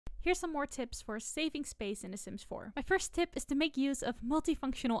Here's some more tips for saving space in The Sims 4. My first tip is to make use of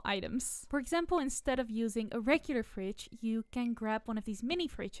multifunctional items. For example, instead of using a regular fridge, you can grab one of these mini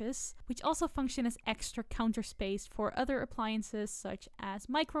fridges, which also function as extra counter space for other appliances such as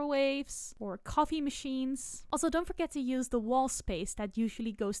microwaves or coffee machines. Also, don't forget to use the wall space that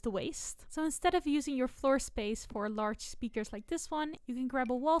usually goes to waste. So instead of using your floor space for large speakers like this one, you can grab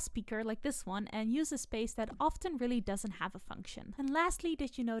a wall speaker like this one and use a space that often really doesn't have a function. And lastly,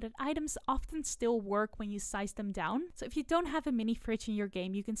 did you know that items often still work when you size them down? So if you don't have a mini fridge in your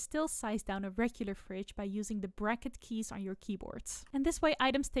game, you can still size down a regular fridge by using the bracket keys on your keyboards. And this way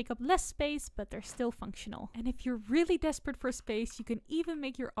items take up less space, but they're still functional. And if you're really desperate for space, you can even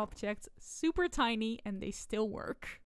make your objects super tiny and they still work.